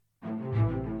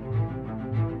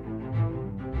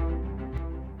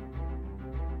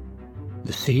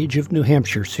Siege of New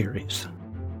Hampshire series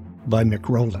by Mick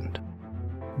Rowland.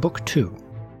 Book 2,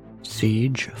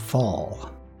 Siege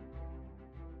Fall.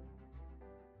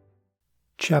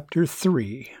 Chapter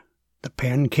 3, The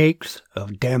Pancakes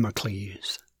of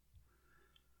Damocles.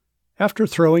 After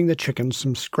throwing the chickens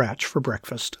some scratch for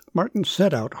breakfast, Martin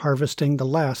set out harvesting the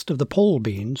last of the pole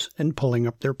beans and pulling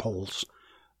up their poles.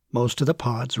 Most of the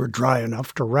pods were dry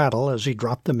enough to rattle as he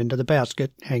dropped them into the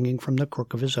basket hanging from the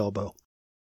crook of his elbow.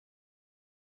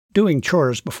 Doing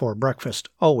chores before breakfast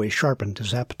always sharpened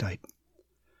his appetite.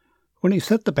 When he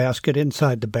set the basket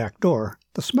inside the back door,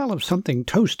 the smell of something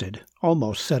toasted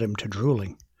almost set him to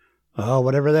drooling. "Oh,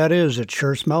 whatever that is, it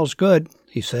sure smells good,"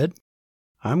 he said.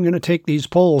 "I'm going to take these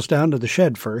poles down to the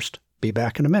shed first. Be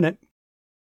back in a minute."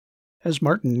 As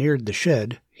Martin neared the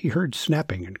shed, he heard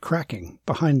snapping and cracking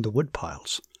behind the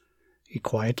woodpiles. He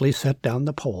quietly set down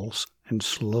the poles and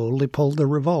slowly pulled the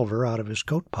revolver out of his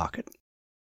coat pocket.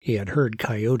 He had heard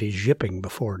coyotes yipping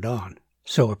before dawn,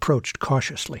 so approached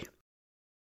cautiously.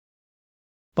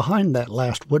 Behind that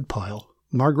last woodpile,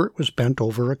 Margaret was bent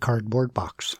over a cardboard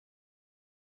box.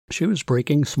 She was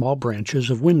breaking small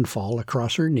branches of windfall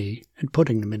across her knee and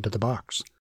putting them into the box.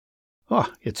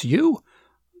 "Oh, it's you?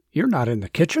 You're not in the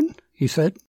kitchen?" he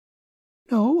said.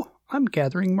 "No, I'm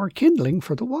gathering more kindling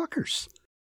for the walkers.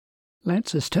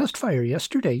 Lance's test fire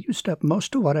yesterday used up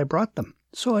most of what I brought them,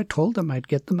 so I told them I'd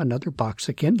get them another box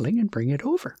of kindling and bring it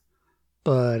over.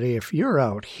 But if you're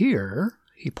out here,"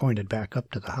 he pointed back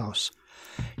up to the house.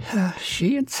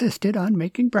 "She insisted on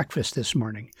making breakfast this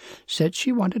morning, said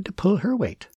she wanted to pull her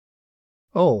weight."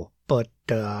 "Oh, but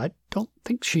I don't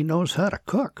think she knows how to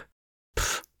cook."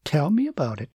 "Pff, tell me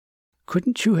about it.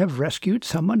 Couldn't you have rescued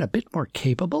someone a bit more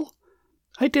capable?"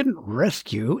 "I didn't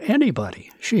rescue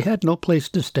anybody. She had no place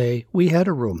to stay. We had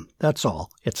a room. That's all.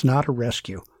 It's not a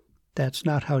rescue." "That's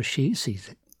not how she sees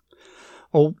it."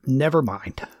 "Oh, never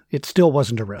mind. It still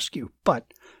wasn't a rescue.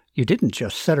 But you didn't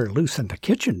just set her loose in the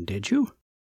kitchen, did you?"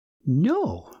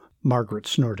 "No," Margaret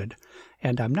snorted.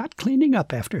 "And I'm not cleaning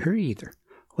up after her either.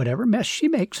 Whatever mess she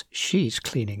makes, she's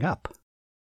cleaning up."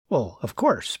 "Well, of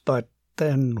course. But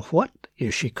then what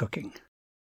is she cooking?"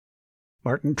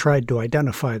 Martin tried to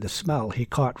identify the smell he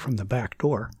caught from the back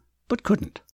door, but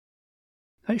couldn't.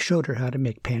 "I showed her how to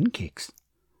make pancakes."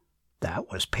 "That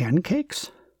was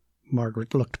pancakes?"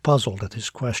 Margaret looked puzzled at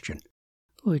his question.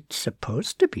 "It's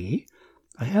supposed to be.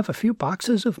 I have a few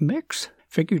boxes of mix.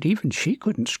 Figured even she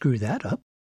couldn't screw that up."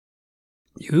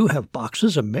 "You have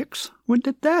boxes of mix? When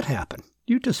did that happen?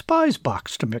 You despise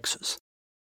boxed mixes."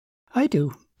 "I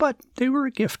do, but they were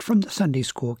a gift from the Sunday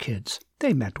school kids.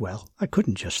 They meant well. I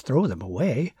couldn't just throw them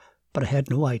away, but I had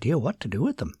no idea what to do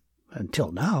with them,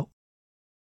 until now.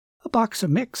 A box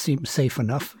of mix seemed safe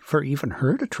enough for even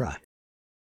her to try."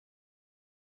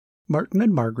 Martin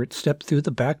and Margaret stepped through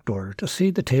the back door to see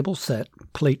the table set,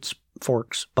 plates,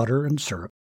 forks, butter, and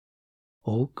syrup.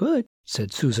 "Oh, good,"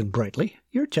 said Susan brightly.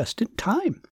 "You're just in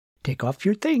time. Take off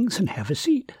your things and have a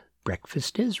seat.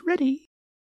 Breakfast is ready."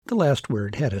 The last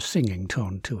word had a singing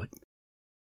tone to it.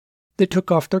 They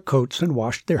took off their coats and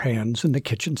washed their hands in the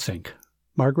kitchen sink.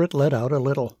 Margaret let out a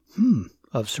little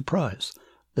of surprise.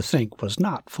 The sink was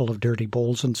not full of dirty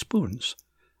bowls and spoons.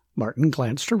 Martin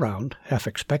glanced around, half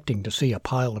expecting to see a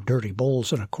pile of dirty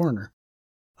bowls in a corner.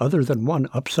 Other than one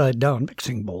upside-down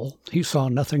mixing bowl, he saw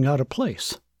nothing out of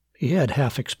place. He had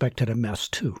half expected a mess,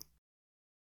 too.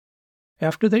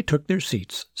 After they took their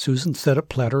seats, Susan set a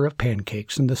platter of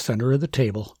pancakes in the center of the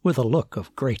table with a look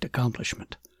of great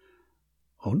accomplishment.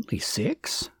 "Only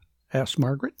 6?" asked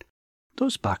Margaret.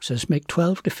 "Those boxes make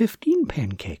 12 to 15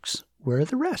 pancakes. Where are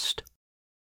the rest?"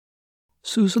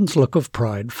 Susan's look of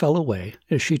pride fell away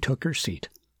as she took her seat.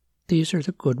 "These are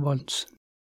the good ones."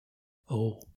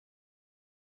 "Oh."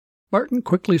 Martin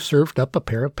quickly served up a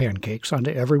pair of pancakes onto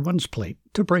everyone's plate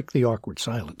to break the awkward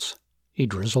silence. He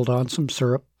drizzled on some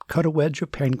syrup, cut a wedge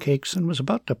of pancakes, and was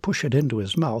about to push it into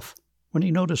his mouth when he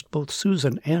noticed both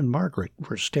Susan and Margaret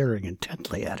were staring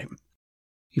intently at him.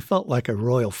 He felt like a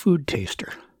royal food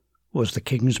taster. Was the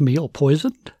king's meal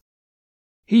poisoned?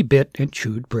 He bit and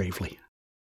chewed bravely.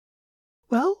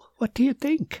 "Well, what do you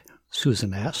think?"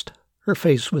 Susan asked. Her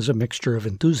face was a mixture of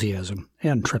enthusiasm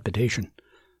and trepidation.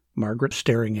 Margaret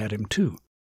staring at him, too.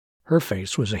 Her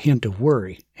face was a hint of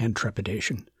worry and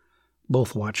trepidation.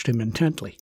 Both watched him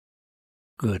intently.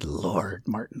 Good Lord,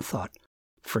 Martin thought.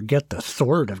 Forget the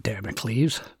sword of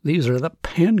Damocles. These are the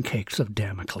pancakes of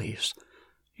Damocles.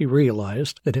 He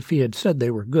realized that if he had said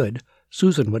they were good,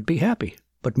 Susan would be happy,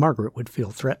 but Margaret would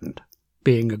feel threatened.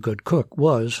 Being a good cook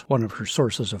was one of her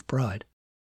sources of pride.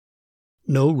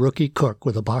 No rookie cook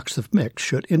with a box of mix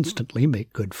should instantly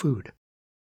make good food.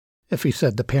 If he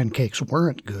said the pancakes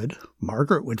weren't good,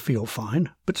 Margaret would feel fine,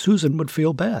 but Susan would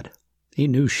feel bad. He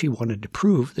knew she wanted to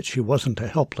prove that she wasn't a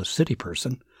helpless city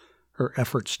person. Her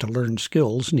efforts to learn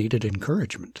skills needed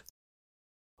encouragement.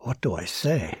 What do I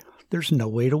say? There's no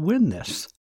way to win this.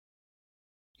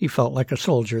 He felt like a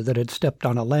soldier that had stepped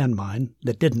on a landmine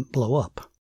that didn't blow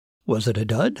up. Was it a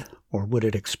dud, or would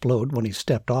it explode when he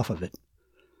stepped off of it?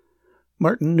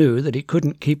 Martin knew that he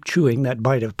couldn't keep chewing that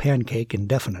bite of pancake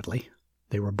indefinitely.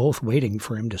 They were both waiting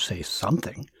for him to say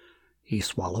something. He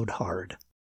swallowed hard.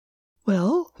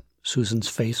 "Well?" Susan's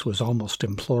face was almost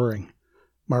imploring.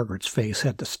 Margaret's face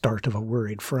had the start of a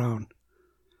worried frown.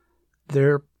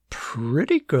 "They're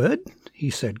pretty good," he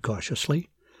said cautiously.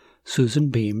 Susan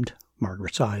beamed.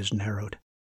 Margaret's eyes narrowed.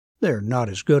 "They're not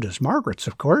as good as Margaret's,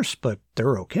 of course, but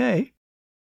they're okay."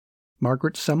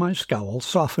 Margaret's semi-scowl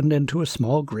softened into a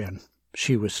small grin.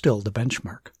 She was still the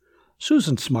benchmark.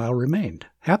 Susan's smile remained,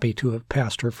 happy to have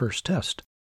passed her first test.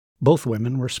 Both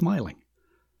women were smiling.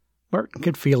 Martin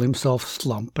could feel himself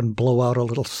slump and blow out a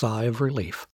little sigh of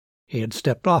relief. He had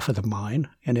stepped off of the mine,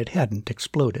 and it hadn't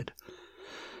exploded.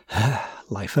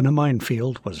 Life in a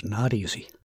minefield was not easy.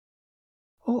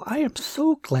 "Oh, I am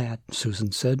so glad,"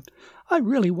 Susan said. "I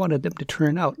really wanted them to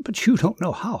turn out, but you don't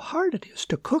know how hard it is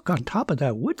to cook on top of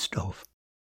that wood stove."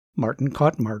 Martin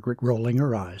caught Margaret rolling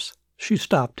her eyes. She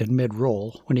stopped in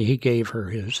mid-roll when he gave her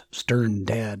his stern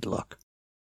dad look.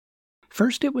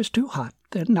 "First it was too hot,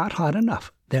 then not hot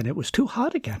enough, then it was too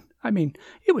hot again. I mean,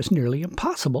 it was nearly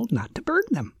impossible not to burn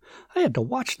them. I had to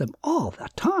watch them all the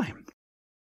time."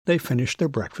 They finished their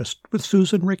breakfast, with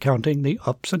Susan recounting the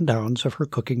ups and downs of her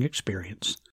cooking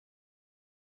experience.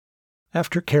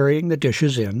 After carrying the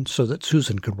dishes in so that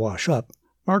Susan could wash up,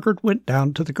 Margaret went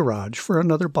down to the garage for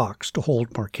another box to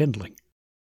hold more kindling.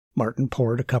 Martin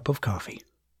poured a cup of coffee.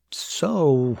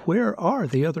 "So, where are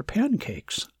the other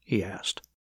pancakes?" he asked.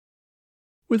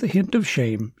 With a hint of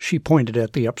shame, she pointed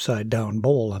at the upside-down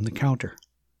bowl on the counter.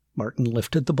 Martin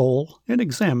lifted the bowl and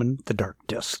examined the dark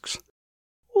discs.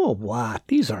 "Oh, what?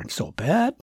 These aren't so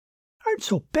bad." "Aren't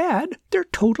so bad? They're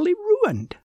totally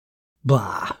ruined."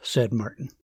 "Bah," said Martin.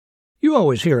 "You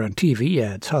always hear on TV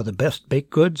ads how the best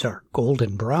baked goods are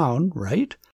golden brown,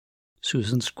 right?"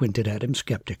 Susan squinted at him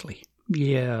skeptically.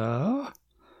 "Yeah.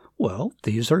 Well,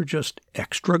 these are just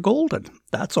extra golden,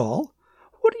 that's all."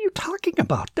 "What are you talking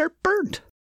about? They're burnt."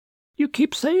 "You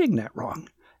keep saying that wrong.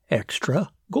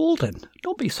 Extra golden.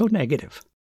 Don't be so negative.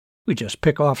 We just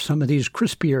pick off some of these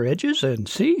crispier edges and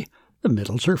see, the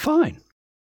middles are fine."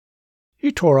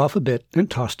 He tore off a bit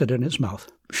and tossed it in his mouth.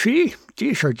 "See,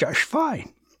 these are just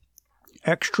fine.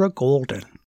 Extra golden.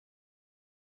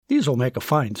 These'll make a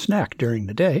fine snack during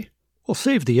the day. We'll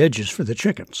save the edges for the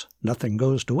chickens. Nothing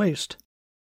goes to waste."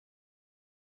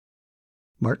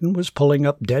 Martin was pulling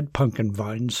up dead pumpkin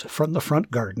vines from the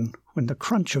front garden when the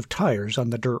crunch of tires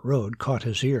on the dirt road caught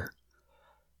his ear.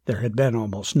 There had been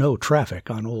almost no traffic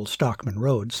on Old Stockman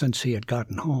Road since he had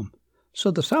gotten home,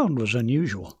 so the sound was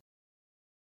unusual.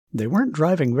 They weren't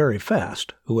driving very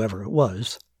fast, whoever it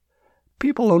was.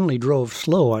 People only drove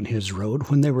slow on his road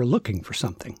when they were looking for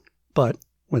something, but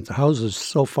with the houses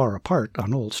so far apart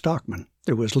on Old Stockman,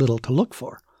 there was little to look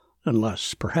for,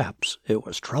 unless, perhaps, it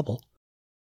was trouble.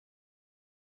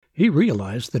 He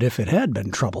realized that if it had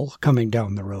been trouble coming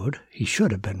down the road, he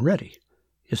should have been ready.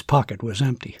 His pocket was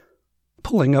empty.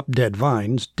 Pulling up dead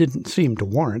vines didn't seem to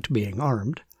warrant being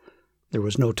armed. There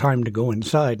was no time to go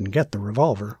inside and get the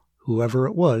revolver. Whoever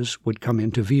it was would come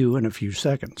into view in a few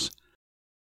seconds.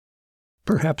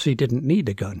 Perhaps he didn't need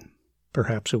a gun.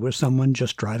 Perhaps it was someone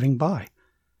just driving by.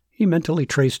 He mentally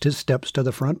traced his steps to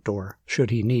the front door, should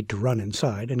he need to run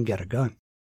inside and get a gun.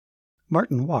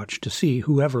 Martin watched to see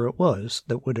whoever it was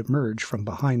that would emerge from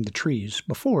behind the trees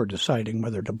before deciding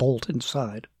whether to bolt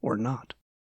inside or not.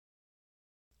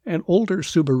 An older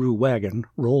Subaru wagon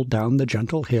rolled down the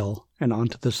gentle hill and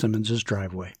onto the Simmons'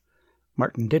 driveway.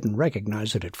 Martin didn't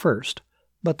recognize it at first,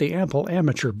 but the ample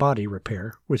amateur body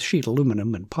repair with sheet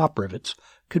aluminum and pop rivets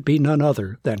could be none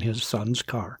other than his son's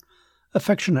car,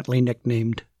 affectionately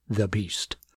nicknamed the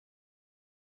Beast.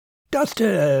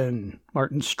 "Dustin!"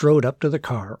 Martin strode up to the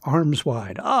car, arms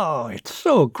wide. "Oh, it's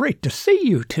so great to see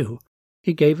you two."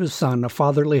 He gave his son a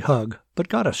fatherly hug, but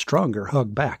got a stronger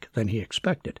hug back than he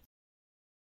expected.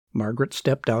 Margaret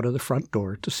stepped out of the front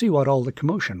door to see what all the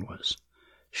commotion was.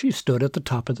 She stood at the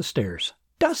top of the stairs.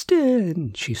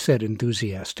 "Dustin!" she said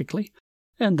enthusiastically,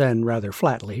 and then rather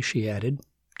flatly she added,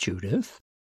 "Judith?"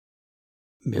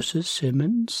 "Mrs.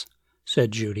 Simmons?"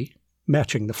 said Judy,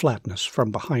 matching the flatness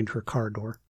from behind her car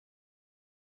door.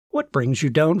 "What brings you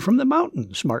down from the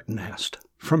mountains?" Martin asked.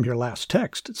 "From your last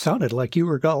text, it sounded like you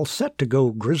were all set to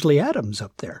go Grizzly Adams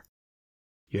up there."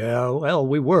 Yeah, well,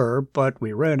 we were, but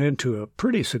we ran into a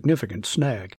pretty significant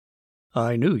snag.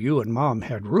 I knew you and Mom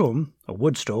had room, a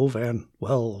wood stove, and,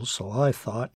 well, so I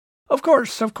thought. Of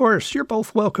course, you're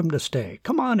both welcome to stay.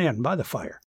 Come on in by the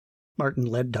fire. Martin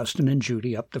led Dustin and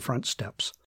Judy up the front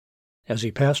steps. As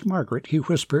he passed Margaret, he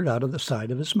whispered out of the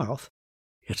side of his mouth,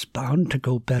 "It's bound to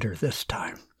go better this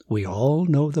time. We all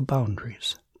know the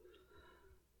boundaries."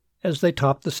 As they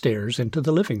topped the stairs into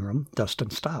the living room, Dustin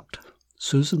stopped.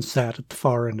 Susan sat at the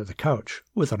far end of the couch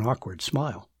with an awkward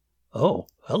smile. "Oh,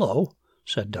 hello,"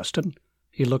 said Dustin.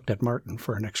 He looked at Martin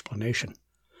for an explanation.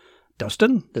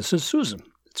 "Dustin, this is Susan.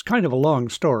 It's kind of a long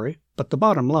story, but the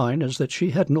bottom line is that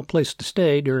she had no place to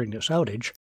stay during this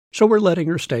outage, so we're letting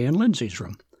her stay in Lindsay's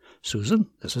room. Susan,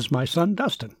 this is my son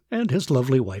Dustin, and his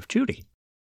lovely wife Judy."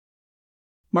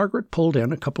 Margaret pulled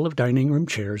in a couple of dining room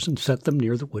chairs and set them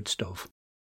near the wood stove.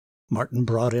 Martin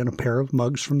brought in a pair of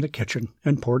mugs from the kitchen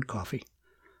and poured coffee.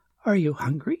 "Are you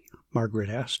hungry?" Margaret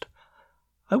asked.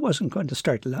 "I wasn't going to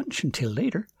start lunch until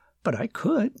later, but I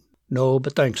could." "No,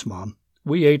 but thanks, Mom.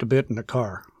 We ate a bit in the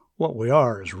car. What we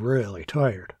are is really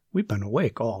tired. We've been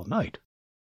awake all night."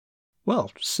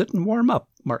 "Well, sit and warm up,"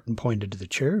 Martin pointed to the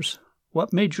chairs.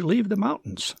 "What made you leave the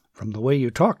mountains? From the way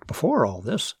you talked before all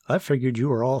this, I figured you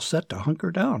were all set to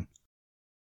hunker down."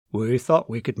 "We thought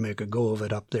we could make a go of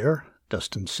it up there,"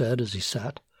 Dustin said as he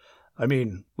sat. "I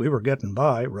mean, we were getting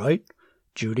by, right?"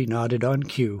 Judy nodded on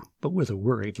cue, but with a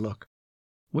worried look.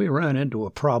 "We ran into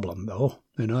a problem, though,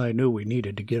 and I knew we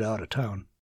needed to get out of town.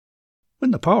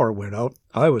 When the power went out,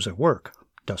 I was at work."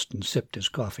 Dustin sipped his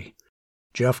coffee.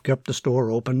 "Jeff kept the store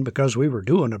open because we were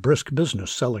doing a brisk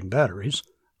business selling batteries.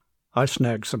 I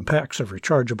snagged some packs of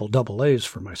rechargeable AA's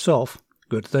for myself.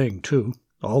 Good thing, too.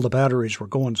 All the batteries were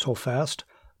going so fast.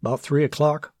 About 3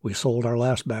 o'clock, we sold our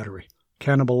last battery,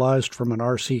 cannibalized from an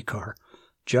RC car.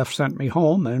 Jeff sent me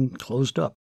home and closed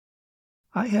up."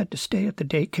 "I had to stay at the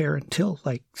daycare until,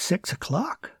 6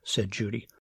 o'clock, said Judy.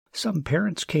 "Some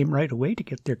parents came right away to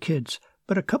get their kids,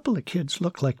 but a couple of kids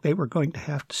looked like they were going to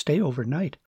have to stay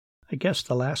overnight. I guess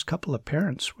the last couple of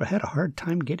parents had a hard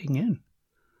time getting in."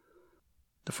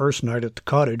 "The first night at the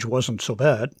cottage wasn't so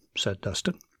bad," said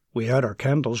Dustin. "We had our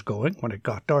candles going when it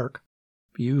got dark."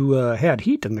 "You had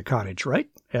heat in the cottage, right?"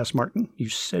 asked Martin. "You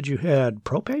said you had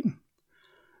propane?"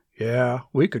 "Yeah,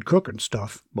 we could cook and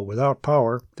stuff, but without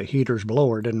power, the heater's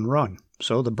blower didn't run,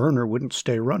 so the burner wouldn't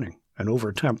stay running, an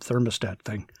over-temp thermostat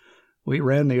thing. We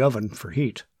ran the oven for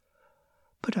heat."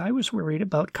 "But I was worried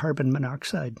about carbon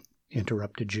monoxide,"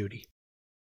 interrupted Judy.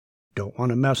 "Don't want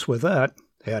to mess with that,"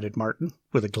 added Martin,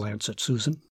 with a glance at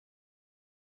Susan.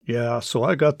 "Yeah, so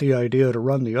I got the idea to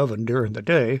run the oven during the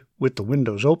day, with the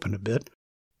windows open a bit,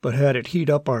 but had it heat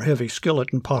up our heavy skillet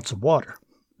in pots of water.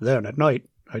 Then at night,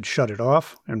 I'd shut it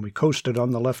off, and we coasted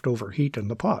on the leftover heat in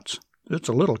the pots. It's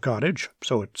a little cottage,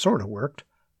 so it sort of worked."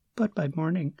 "But by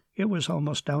morning, it was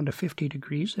almost down to 50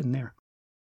 degrees in there."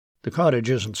 "The cottage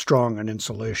isn't strong on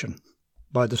insulation.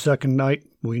 By the second night,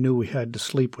 we knew we had to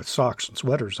sleep with socks and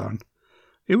sweaters on.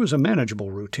 It was a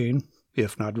manageable routine,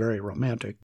 if not very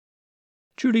romantic."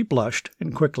 Judy blushed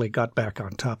and quickly got back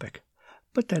on topic.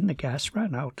 "But then the gas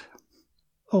ran out."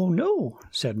 "Oh, no,"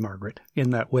 said Margaret,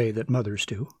 in that way that mothers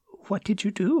do. "What did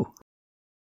you do?"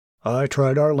 "I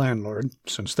tried our landlord,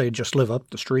 since they just live up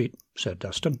the street," said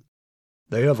Dustin.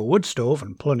 "They have a wood stove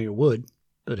and plenty of wood,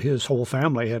 but his whole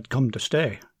family had come to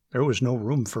stay. There was no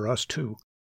room for us, too.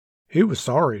 He was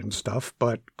sorry and stuff,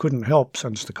 but couldn't help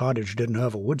since the cottage didn't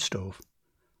have a wood stove.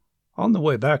 On the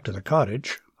way back to the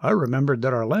cottage, I remembered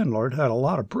that our landlord had a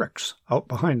lot of bricks out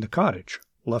behind the cottage,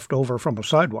 left over from a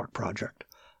sidewalk project.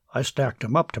 I stacked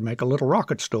them up to make a little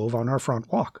rocket stove on our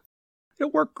front walk.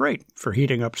 It worked great for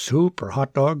heating up soup or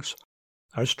hot dogs.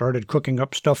 I started cooking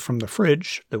up stuff from the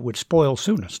fridge that would spoil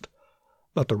soonest.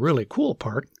 But the really cool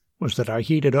part was that I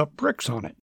heated up bricks on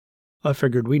it. I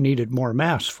figured we needed more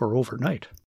mass for overnight."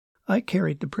 "I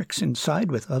carried the bricks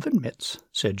inside with oven mitts,"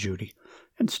 said Judy,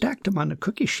 "and stacked them on the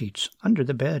cookie sheets under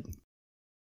the bed."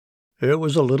 "It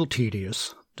was a little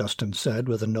tedious," Dustin said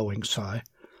with a knowing sigh.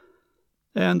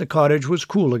 "And the cottage was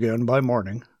cool again by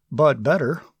morning, but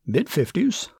better,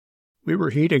 mid-50s. We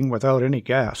were heating without any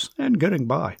gas and getting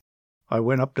by. I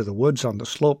went up to the woods on the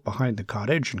slope behind the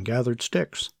cottage and gathered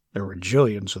sticks. There were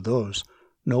jillions of those.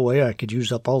 No way I could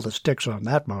use up all the sticks on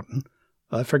that mountain.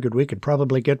 I figured we could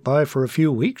probably get by for a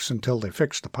few weeks until they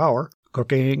fixed the power,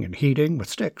 cooking and heating with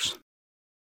sticks."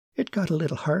 "It got a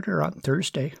little harder on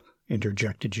Thursday,"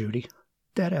 interjected Judy.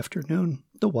 "That afternoon,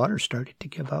 the water started to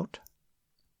give out."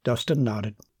 Dustin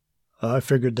nodded. "I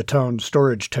figured the town's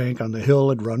storage tank on the hill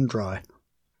had run dry."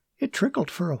 "It trickled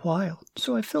for a while,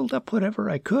 so I filled up whatever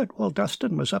I could while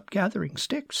Dustin was up gathering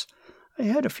sticks. I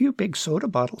had a few big soda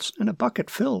bottles and a bucket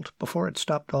filled before it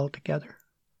stopped altogether."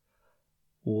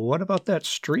 "What about that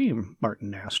stream?"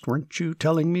 Martin asked. "Weren't you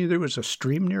telling me there was a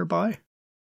stream nearby?"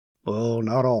 "Well,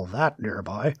 not all that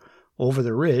nearby. Over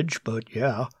the ridge, but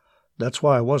yeah. That's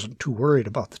why I wasn't too worried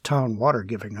about the town water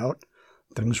giving out.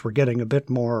 Things were getting a bit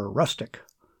more rustic."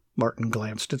 Martin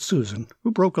glanced at Susan,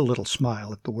 who broke a little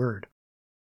smile at the word.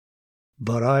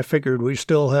 "But I figured we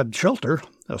still had shelter,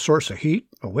 a source of heat,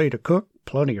 a way to cook,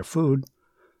 plenty of food.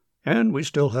 And we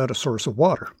still had a source of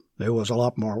water. It was a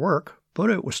lot more work, but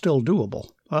it was still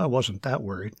doable. I wasn't that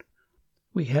worried."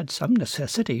 "We had some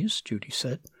necessities," Judy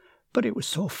said, "but it was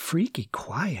so freaky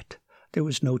quiet. There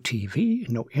was no TV,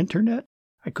 no internet.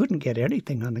 I couldn't get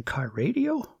anything on the car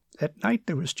radio. At night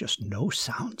there was just no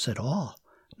sounds at all,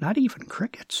 not even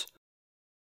crickets.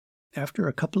 After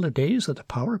a couple of days of the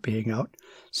power being out,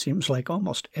 seems like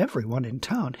almost everyone in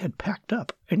town had packed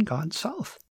up and gone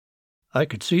south." "I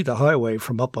could see the highway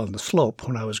from up on the slope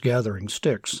when I was gathering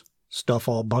sticks. Stuff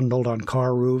all bundled on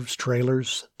car roofs,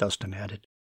 trailers," Dustin added.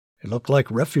 "It looked like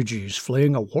refugees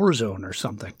fleeing a war zone or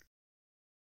something."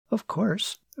 "Of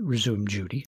course," resumed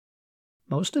Judy,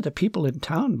 "most of the people in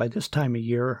town by this time of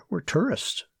year were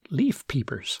tourists, leaf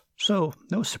peepers, so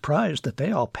no surprise that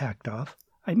they all packed off.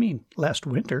 I mean, last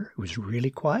winter it was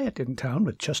really quiet in town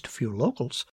with just a few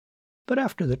locals, but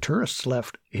after the tourists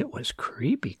left, it was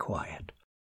creepy quiet.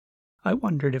 I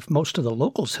wondered if most of the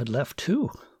locals had left too.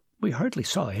 We hardly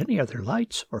saw any other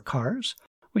lights or cars.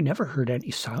 We never heard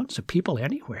any sounds of people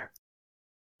anywhere."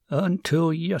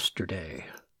 "Until yesterday,"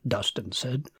 Dustin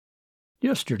said.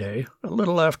 "Yesterday, a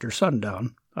little after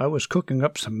sundown, I was cooking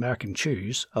up some mac and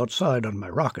cheese outside on my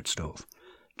rocket stove.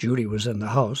 Judy was in the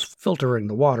house, filtering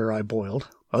the water I boiled.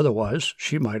 Otherwise,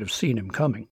 she might have seen him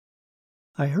coming.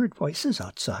 I heard voices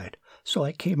outside, so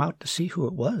I came out to see who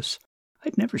it was.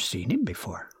 I'd never seen him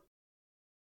before."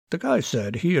 "The guy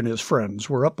said he and his friends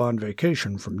were up on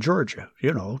vacation from Georgia,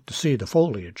 to see the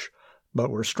foliage, but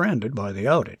were stranded by the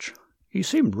outage. He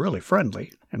seemed really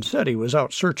friendly and said he was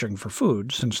out searching for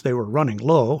food since they were running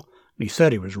low, and he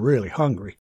said he was really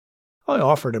hungry. I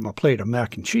offered him a plate of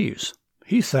mac and cheese.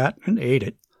 He sat and ate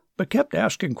it, but kept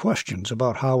asking questions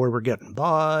about how we were getting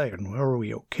by and were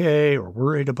we okay or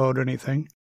worried about anything.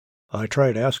 I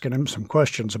tried asking him some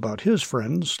questions about his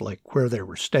friends, like where they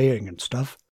were staying and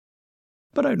stuff.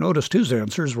 But I noticed his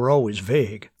answers were always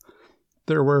vague.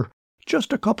 There were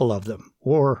just a couple of them,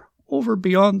 or over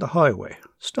beyond the highway,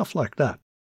 stuff like that.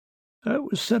 It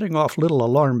was setting off little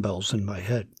alarm bells in my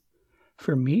head.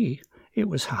 For me, it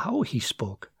was how he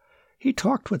spoke. He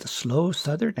talked with a slow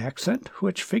southern accent,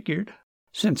 which figured,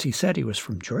 since he said he was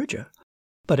from Georgia.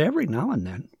 But every now and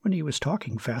then, when he was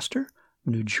talking faster,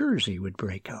 New Jersey would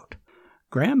break out.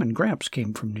 Graham and Gramps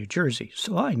came from New Jersey,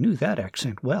 so I knew that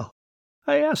accent well.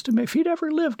 I asked him if he'd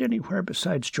ever lived anywhere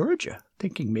besides Georgia,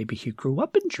 thinking maybe he grew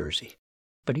up in Jersey.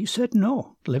 But he said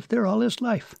no, lived there all his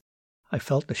life. I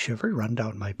felt the shiver run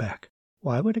down my back.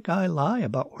 Why would a guy lie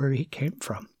about where he came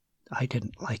from? I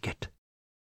didn't like it.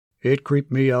 It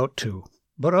creeped me out, too,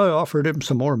 but I offered him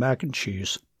some more mac and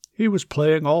cheese. He was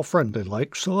playing all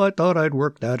friendly-like, so I thought I'd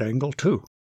work that angle, too.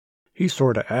 He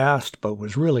sort of asked, but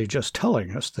was really just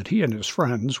telling us that he and his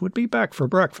friends would be back for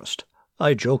breakfast.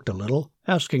 I joked a little,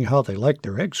 asking how they liked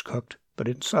their eggs cooked, but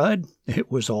inside,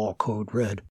 it was all code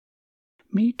red.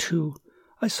 Me too.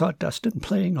 I saw Dustin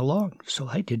playing along, so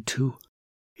I did too.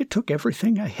 It took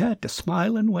everything I had to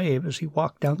smile and wave as he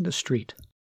walked down the street.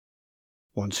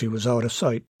 Once he was out of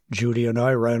sight, Judy and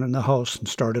I ran in the house and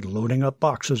started loading up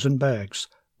boxes and bags.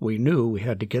 We knew we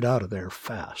had to get out of there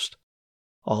fast.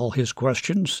 All his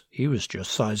questions, he was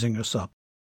just sizing us up.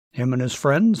 Him and his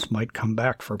friends might come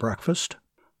back for breakfast,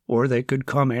 or they could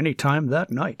come any time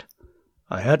that night.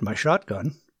 I had my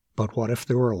shotgun, but what if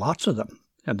there were lots of them,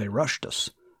 and they rushed us?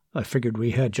 I figured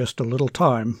we had just a little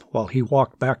time while he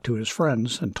walked back to his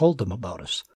friends and told them about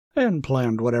us, and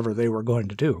planned whatever they were going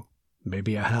to do.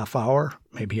 Maybe a half hour,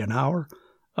 maybe an hour.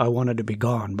 I wanted to be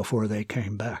gone before they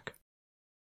came back.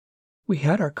 We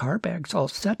had our car bags all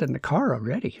set in the car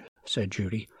already, said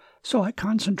Judy, so I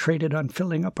concentrated on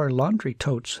filling up our laundry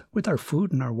totes with our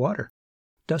food and our water.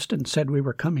 Dustin said we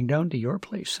were coming down to your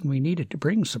place and we needed to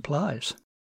bring supplies.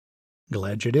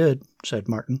 Glad you did, said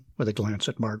Martin, with a glance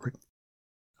at Margaret.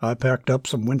 I packed up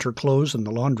some winter clothes in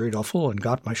the laundry duffel and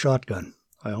got my shotgun.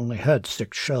 I only had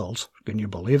 6 shells. Can you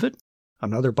believe it?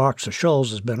 Another box of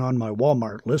shells has been on my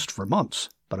Walmart list for months,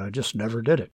 but I just never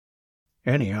did it.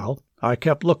 Anyhow, I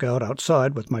kept lookout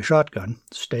outside with my shotgun,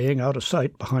 staying out of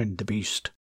sight behind the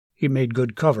beast. He made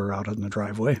good cover out in the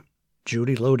driveway.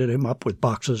 Judy loaded him up with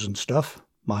boxes and stuff.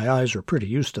 My eyes are pretty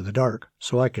used to the dark,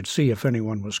 so I could see if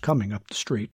anyone was coming up the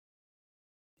street.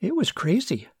 It was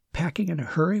crazy. Packing in a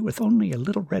hurry with only a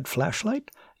little red flashlight,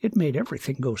 it made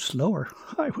everything go slower.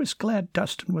 I was glad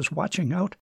Dustin was watching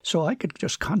out, so I could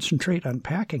just concentrate on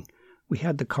packing. We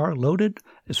had the car loaded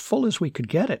as full as we could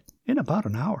get it in about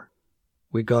an hour.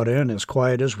 We got in as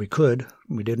quiet as we could.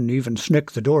 We didn't even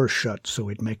snick the doors shut so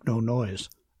we'd make no noise.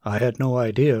 I had no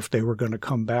idea if they were going to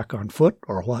come back on foot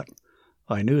or what.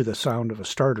 I knew the sound of a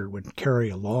starter would carry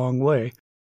a long way,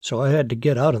 so I had to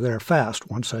get out of there fast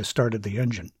once I started the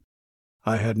engine.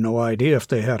 I had no idea if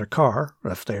they had a car,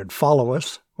 or if they'd follow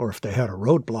us, or if they had a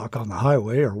roadblock on the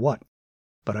highway or what.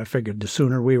 But I figured the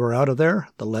sooner we were out of there,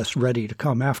 the less ready to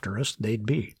come after us they'd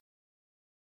be.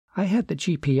 I had the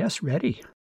GPS ready,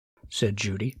 said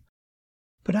Judy,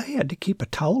 but I had to keep a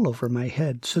towel over my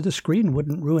head so the screen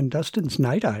wouldn't ruin Dustin's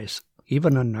night eyes.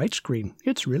 Even on night screen,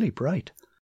 it's really bright.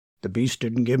 The beast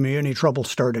didn't give me any trouble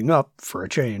starting up, for a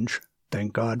change.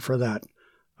 Thank God for that.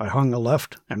 I hung a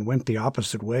left and went the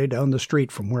opposite way down the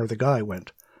street from where the guy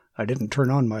went. I didn't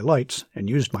turn on my lights and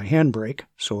used my handbrake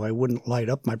so I wouldn't light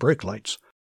up my brake lights.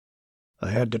 I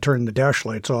had to turn the dash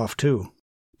lights off, too,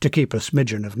 to keep a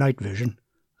smidgen of night vision.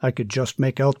 I could just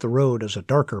make out the road as a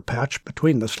darker patch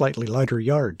between the slightly lighter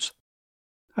yards.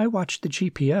 I watched the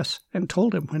GPS and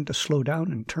told him when to slow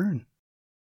down and turn.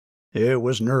 It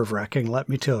was nerve-wracking, let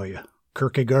me tell you.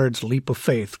 Kierkegaard's leap of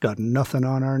faith got nothing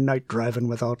on our night driving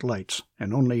without lights,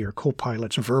 and only your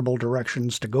co-pilot's verbal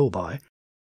directions to go by.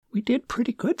 We did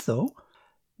pretty good, though.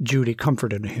 Judy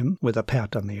comforted him with a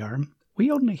pat on the arm. We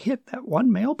only hit that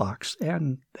one mailbox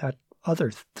and that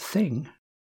other thing.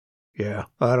 Yeah,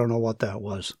 I don't know what that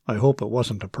was. I hope it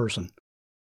wasn't a person.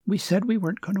 We said we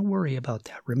weren't going to worry about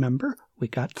that, remember? We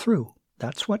got through.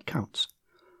 That's what counts.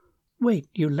 Wait,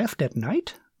 you left at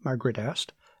night? Margaret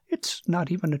asked. It's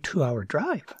not even a 2-hour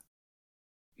drive.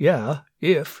 Yeah,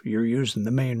 if you're using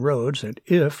the main roads and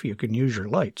if you can use your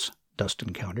lights,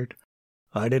 Dustin countered.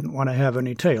 I didn't want to have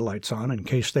any taillights on in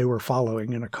case they were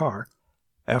following in a car.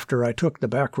 After I took the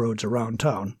back roads around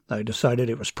town, I decided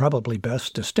it was probably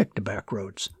best to stick to back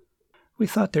roads. We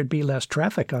thought there'd be less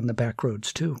traffic on the back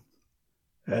roads, too.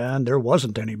 And there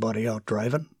wasn't anybody out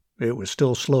driving. It was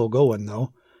still slow going,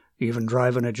 though. Even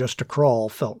driving at just a crawl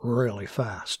felt really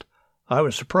fast. I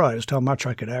was surprised how much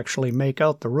I could actually make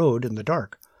out the road in the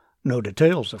dark. No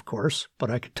details, of course,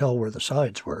 but I could tell where the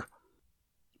sides were.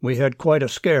 We had quite a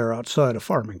scare outside of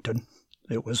Farmington.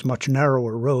 It was a much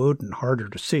narrower road and harder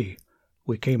to see.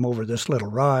 We came over this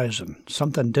little rise, and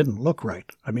something didn't look right.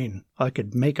 I mean, I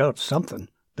could make out something,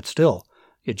 but still,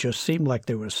 it just seemed like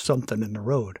there was something in the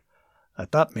road. I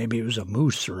thought maybe it was a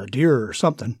moose or a deer or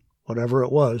something. Whatever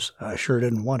it was, I sure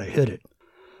didn't want to hit it.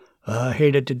 I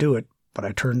hated to do it, but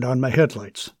I turned on my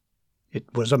headlights. It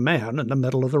was a man in the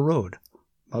middle of the road.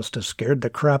 Must have scared the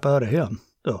crap out of him.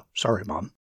 Oh, sorry,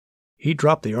 Mom. He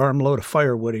dropped the armload of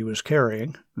firewood he was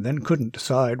carrying, then couldn't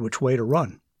decide which way to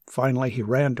run. Finally, he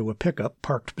ran to a pickup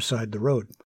parked beside the road.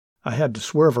 I had to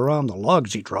swerve around the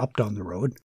logs he dropped on the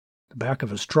road. The back of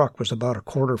his truck was about a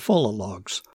quarter full of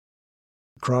logs.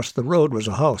 Across the road was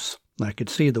a house. I could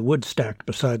see the wood stacked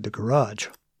beside the garage.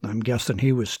 I'm guessing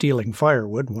he was stealing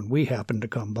firewood when we happened to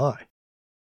come by.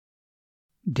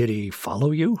 Did he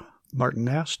follow you? Martin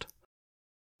asked.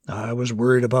 I was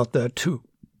worried about that too,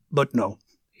 but no.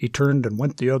 He turned and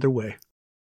went the other way.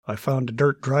 I found a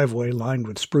dirt driveway lined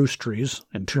with spruce trees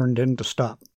and turned in to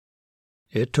stop.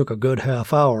 It took a good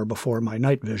half hour before my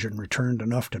night vision returned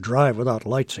enough to drive without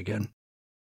lights again.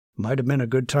 Might have been a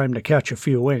good time to catch a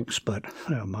few winks, but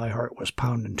my heart was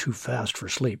pounding too fast for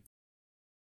sleep.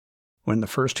 When the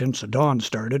first hints of dawn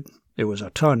started, it was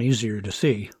a ton easier to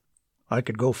see. I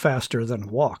could go faster than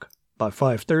walk. By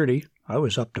 5:30, I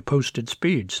was up to posted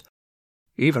speeds.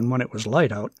 Even when it was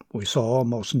light out, we saw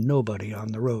almost nobody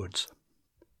on the roads.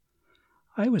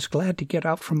 I was glad to get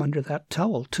out from under that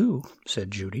towel, too,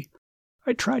 said Judy.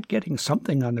 I tried getting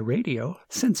something on the radio,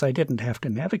 since I didn't have to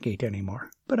navigate anymore,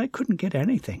 but I couldn't get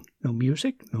anything. No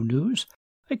music, no news.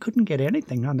 I couldn't get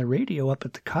anything on the radio up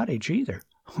at the cottage either.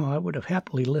 I would have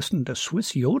happily listened to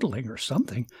Swiss yodeling or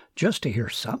something, just to hear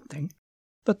something.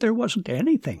 But there wasn't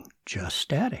anything, just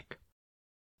static.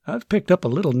 I've picked up a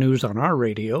little news on our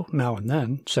radio now and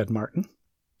then, said Martin,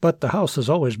 but the house has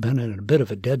always been in a bit of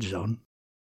a dead zone.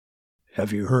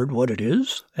 Have you heard what it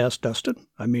is? Asked Dustin.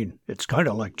 I mean, it's kind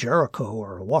of like Jericho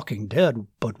or Walking Dead,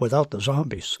 but without the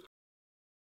zombies.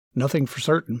 Nothing for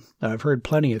certain. I've heard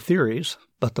plenty of theories,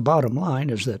 but the bottom line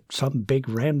is that some big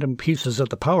random pieces of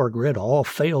the power grid all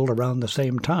failed around the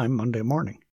same time Monday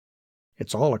morning.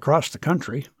 It's all across the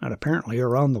country, and apparently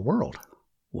around the world.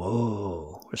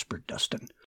 Whoa, whispered Dustin.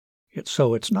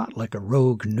 So it's not like a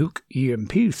rogue nuke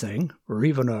EMP thing, or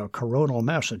even a coronal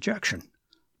mass ejection.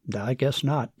 I guess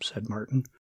not, said Martin.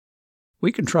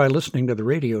 We can try listening to the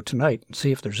radio tonight and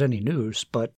see if there's any news,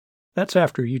 but that's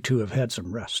after you two have had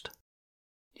some rest.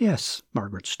 Yes,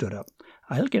 Margaret stood up.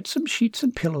 I'll get some sheets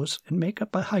and pillows and make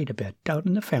up a hide-a-bed down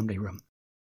in the family room.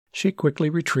 She quickly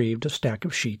retrieved a stack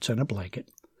of sheets and a blanket,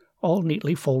 all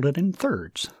neatly folded in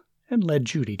thirds, and led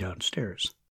Judy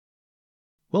downstairs.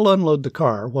 We'll unload the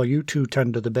car while you two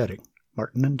tend to the bedding.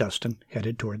 Martin and Dustin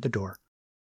headed toward the door.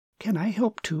 Can I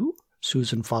help too?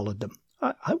 Susan followed them.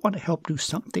 I want to help do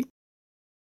something.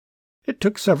 It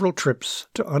took several trips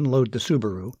to unload the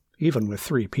Subaru, even with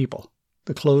 3 people.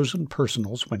 The clothes and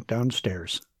personals went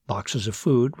downstairs. Boxes of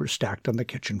food were stacked on the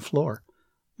kitchen floor.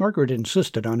 Margaret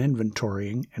insisted on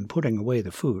inventorying and putting away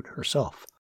the food herself.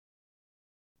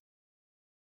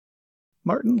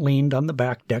 Martin leaned on the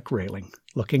back deck railing,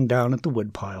 looking down at the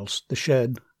woodpiles, the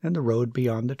shed, and the road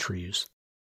beyond the trees.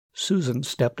 Susan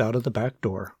stepped out of the back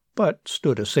door, but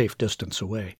stood a safe distance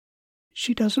away.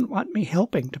 She doesn't want me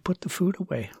helping to put the food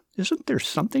away. Isn't there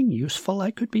something useful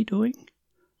I could be doing?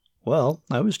 Well,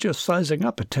 I was just sizing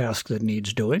up a task that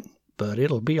needs doing, but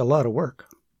it'll be a lot of work.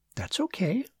 That's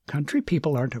okay. Country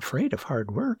people aren't afraid of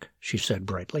hard work, she said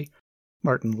brightly.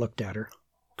 Martin looked at her.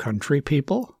 Country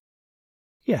people?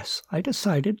 Yes, I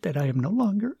decided that I am no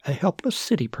longer a helpless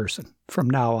city person. From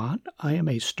now on, I am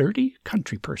a sturdy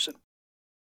country person.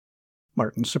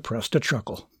 Martin suppressed a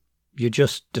chuckle. You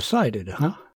just decided,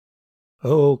 huh?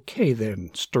 Okay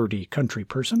then, sturdy country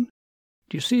person.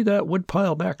 Do you see that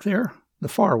woodpile back there? The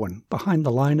far one, behind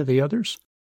the line of the others?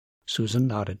 Susan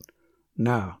nodded.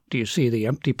 Now, do you see the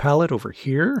empty pallet over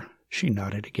here? She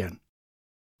nodded again.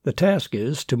 The task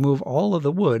is to move all of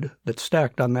the wood that's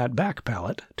stacked on that back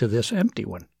pallet to this empty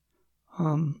one.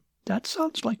 That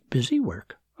sounds like busy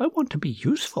work. I want to be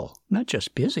useful, not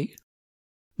just busy.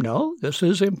 No, this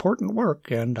is important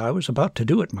work, and I was about to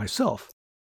do it myself.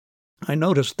 I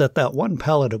noticed that one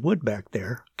pallet of wood back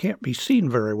there can't be seen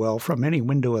very well from any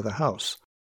window of the house.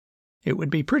 It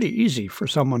would be pretty easy for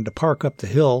someone to park up the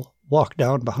hill, walk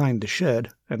down behind the shed,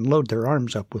 and load their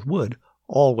arms up with wood,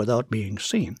 all without being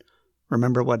seen.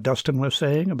 Remember what Dustin was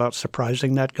saying about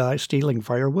surprising that guy stealing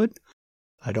firewood?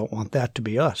 I don't want that to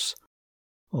be us.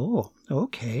 Oh,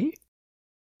 okay.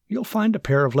 You'll find a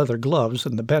pair of leather gloves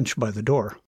in the bench by the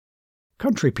door.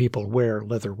 Country people wear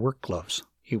leather work gloves,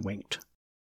 he winked.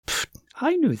 Pfft,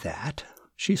 I knew that.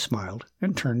 She smiled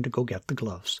and turned to go get the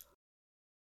gloves.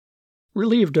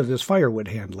 Relieved of his firewood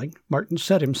handling, Martin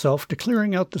set himself to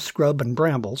clearing out the scrub and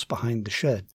brambles behind the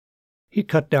shed. He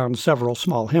cut down several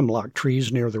small hemlock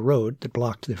trees near the road that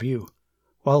blocked the view.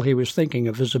 While he was thinking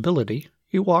of visibility,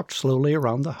 he walked slowly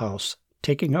around the house,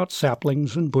 taking out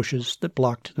saplings and bushes that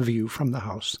blocked the view from the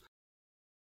house.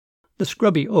 The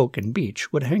scrubby oak and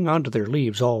beech would hang on to their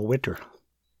leaves all winter.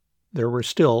 There were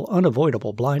still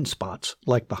unavoidable blind spots,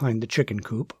 like behind the chicken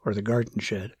coop or the garden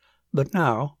shed, but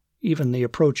now even the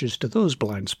approaches to those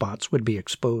blind spots would be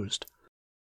exposed.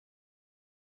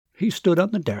 He stood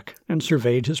on the deck and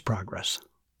surveyed his progress.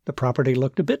 The property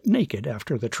looked a bit naked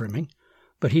after the trimming,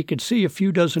 but he could see a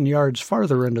few dozen yards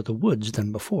farther into the woods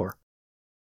than before.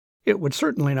 It would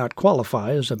certainly not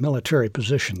qualify as a military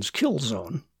position's kill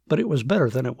zone, but it was better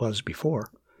than it was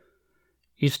before.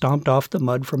 He stomped off the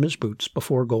mud from his boots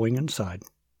before going inside.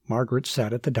 Margaret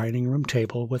sat at the dining room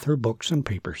table with her books and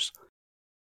papers.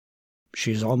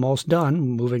 She's almost done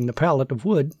moving the pallet of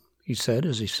wood, he said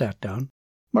as he sat down.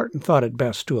 Martin thought it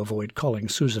best to avoid calling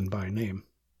Susan by name.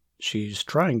 She's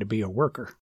trying to be a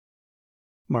worker.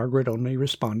 Margaret only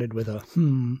responded with a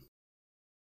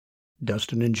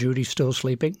Dustin and Judy still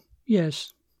sleeping?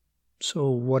 Yes. So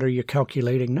what are you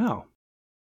calculating now?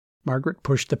 Margaret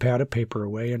pushed the pad of paper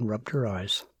away and rubbed her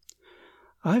eyes.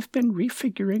 I've been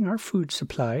refiguring our food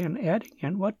supply and adding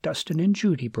in what Dustin and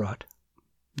Judy brought.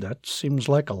 That seems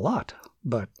like a lot,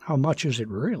 but how much is it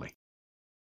really?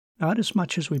 Not as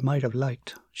much as we might have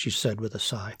liked, she said with a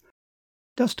sigh.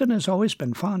 Dustin has always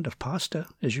been fond of pasta,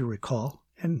 as you recall,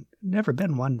 and never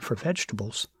been one for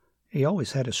vegetables. He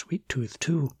always had a sweet tooth,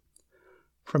 too.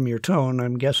 From your tone,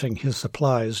 I'm guessing his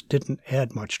supplies didn't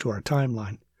add much to our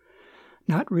timeline.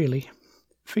 Not really.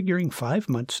 Figuring 5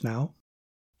 months now.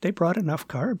 They brought enough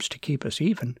carbs to keep us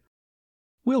even.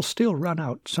 We'll still run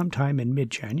out sometime in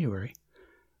mid-January.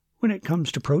 When it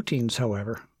comes to proteins,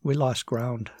 however, we lost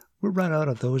ground. We'll run out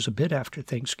of those a bit after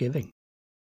Thanksgiving.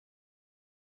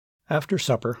 After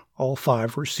supper, all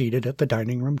 5 were seated at the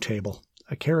dining room table.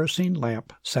 A kerosene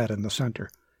lamp sat in the center.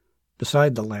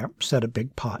 Beside the lamp sat a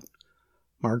big pot.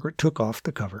 Margaret took off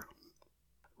the cover.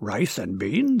 Rice and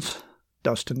beans?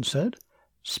 Dustin said.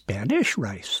 Spanish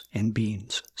rice and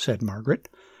beans, said Margaret,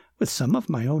 with some of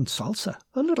my own salsa,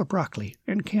 a little broccoli,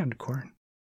 and canned corn.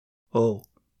 Oh,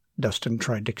 Dustin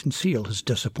tried to conceal his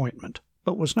disappointment,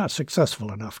 but was not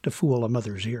successful enough to fool a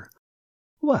mother's ear.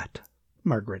 "What?"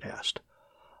 Margaret asked.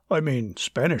 "I mean,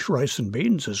 Spanish rice and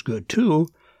beans is good, too.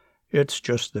 It's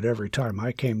just that every time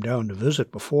I came down to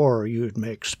visit before, you'd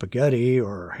make spaghetti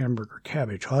or hamburger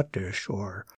cabbage hot dish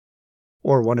or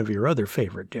one of your other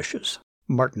favorite dishes."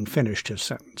 Martin finished his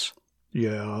sentence.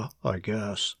 "Yeah, I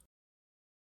guess."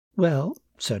 "Well,"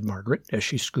 said Margaret as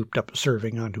she scooped up a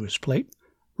serving onto his plate,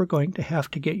 "we're going to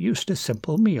have to get used to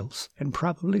simple meals, and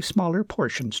probably smaller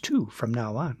portions, too, from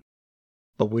now on."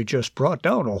 "But we just brought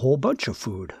down a whole bunch of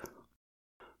food."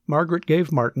 Margaret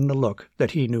gave Martin a look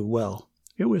that he knew well.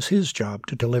 It was his job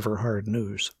to deliver hard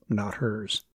news, not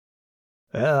hers.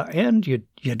 "And you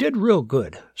did real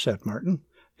good," said Martin.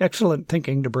 "Excellent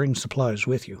thinking to bring supplies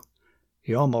with you."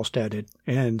 He almost added,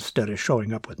 "instead of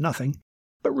showing up with nothing,"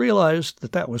 but realized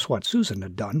that was what Susan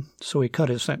had done, so he cut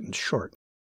his sentence short.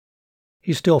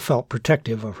 He still felt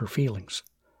protective of her feelings.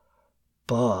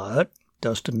 "But,"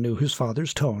 Dustin knew his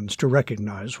father's tones to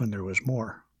recognize when there was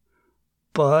more.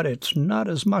 "But it's not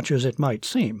as much as it might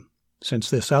seem.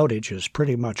 Since this outage is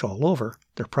pretty much all over,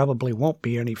 there probably won't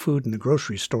be any food in the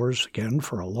grocery stores again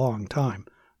for a long time,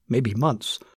 maybe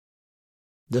months.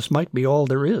 This might be all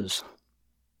there is."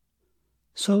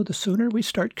 "So the sooner we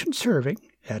start conserving,"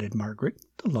 added Margaret,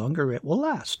 "the longer it will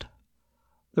last."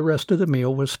 The rest of the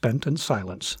meal was spent in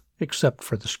silence, except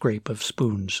for the scrape of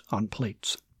spoons on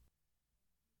plates.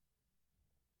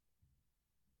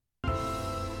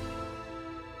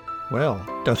 Well,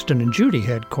 Dustin and Judy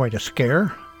had quite a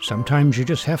scare. Sometimes you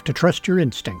just have to trust your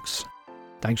instincts.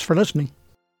 Thanks for listening.